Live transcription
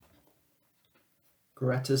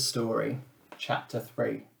Greta's Story, Chapter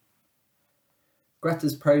 3.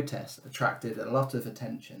 Greta's protest attracted a lot of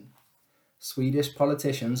attention. Swedish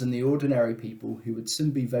politicians and the ordinary people who would soon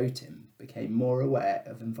be voting became more aware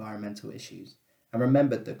of environmental issues and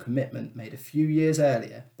remembered the commitment made a few years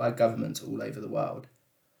earlier by governments all over the world.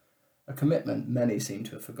 A commitment many seem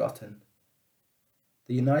to have forgotten.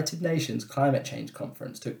 The United Nations Climate Change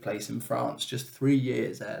Conference took place in France just 3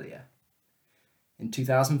 years earlier. In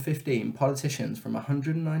 2015, politicians from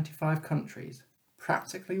 195 countries,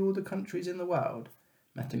 practically all the countries in the world,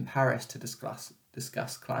 met in Paris to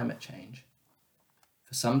discuss climate change.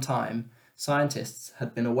 For some time, scientists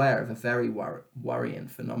had been aware of a very worrying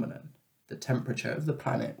phenomenon. The temperature of the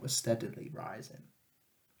planet was steadily rising.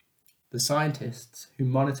 The scientists who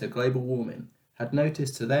monitor global warming had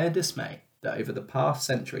noticed to their dismay that over the past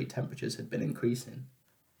century temperatures had been increasing.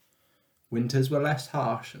 Winters were less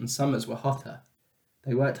harsh and summers were hotter.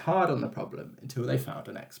 They worked hard on the problem until they found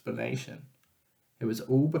an explanation. It was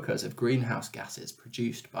all because of greenhouse gases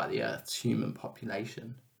produced by the Earth's human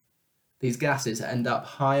population. These gases end up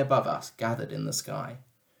high above us, gathered in the sky.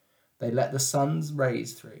 They let the sun's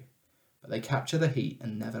rays through, but they capture the heat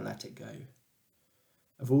and never let it go.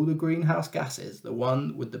 Of all the greenhouse gases, the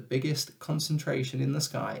one with the biggest concentration in the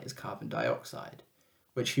sky is carbon dioxide,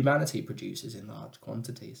 which humanity produces in large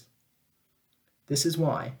quantities. This is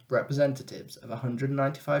why representatives of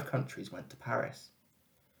 195 countries went to Paris.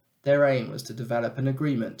 Their aim was to develop an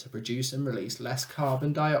agreement to produce and release less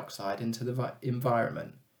carbon dioxide into the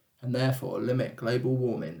environment and therefore limit global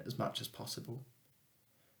warming as much as possible.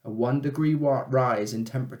 A 1 degree rise in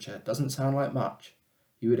temperature doesn't sound like much.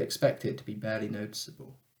 You would expect it to be barely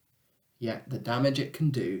noticeable. Yet the damage it can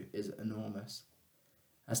do is enormous.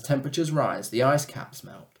 As temperatures rise, the ice caps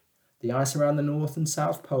melt. The ice around the North and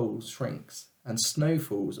South poles shrinks, and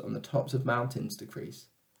snowfalls on the tops of mountains decrease.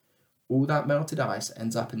 All that melted ice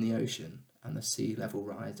ends up in the ocean, and the sea level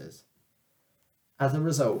rises. As a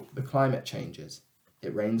result, the climate changes.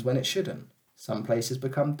 It rains when it shouldn't. Some places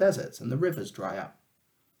become deserts and the rivers dry up.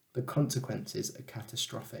 The consequences are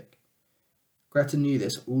catastrophic. Greta knew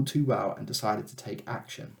this all too well and decided to take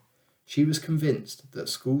action. She was convinced that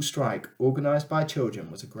school strike organised by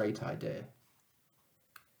children was a great idea.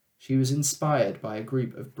 She was inspired by a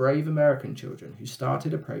group of brave American children who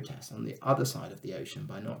started a protest on the other side of the ocean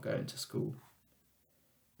by not going to school.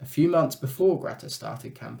 A few months before Greta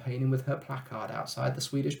started campaigning with her placard outside the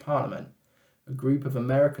Swedish Parliament, a group of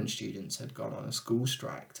American students had gone on a school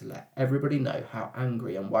strike to let everybody know how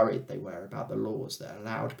angry and worried they were about the laws that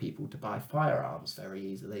allowed people to buy firearms very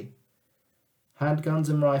easily. Handguns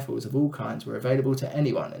and rifles of all kinds were available to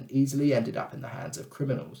anyone and easily ended up in the hands of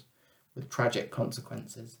criminals, with tragic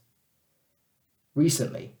consequences.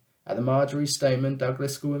 Recently, at the Marjorie Stoneman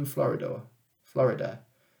Douglas School in Florida,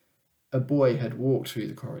 a boy had walked through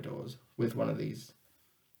the corridors with one of these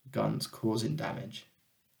guns, causing damage.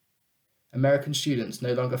 American students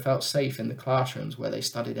no longer felt safe in the classrooms where they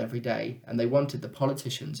studied every day, and they wanted the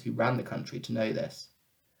politicians who ran the country to know this.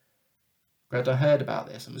 Greta heard about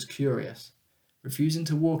this and was curious. Refusing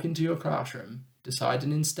to walk into your classroom,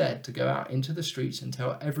 deciding instead to go out into the streets and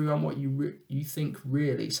tell everyone what you think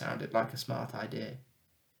really sounded like a smart idea.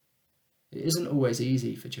 It isn't always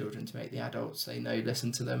easy for children to make the adults they know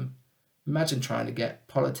listen to them. Imagine trying to get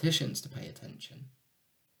politicians to pay attention.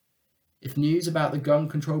 If news about the gun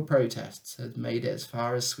control protests had made it as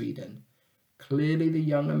far as Sweden, clearly the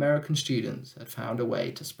young American students had found a way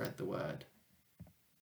to spread the word.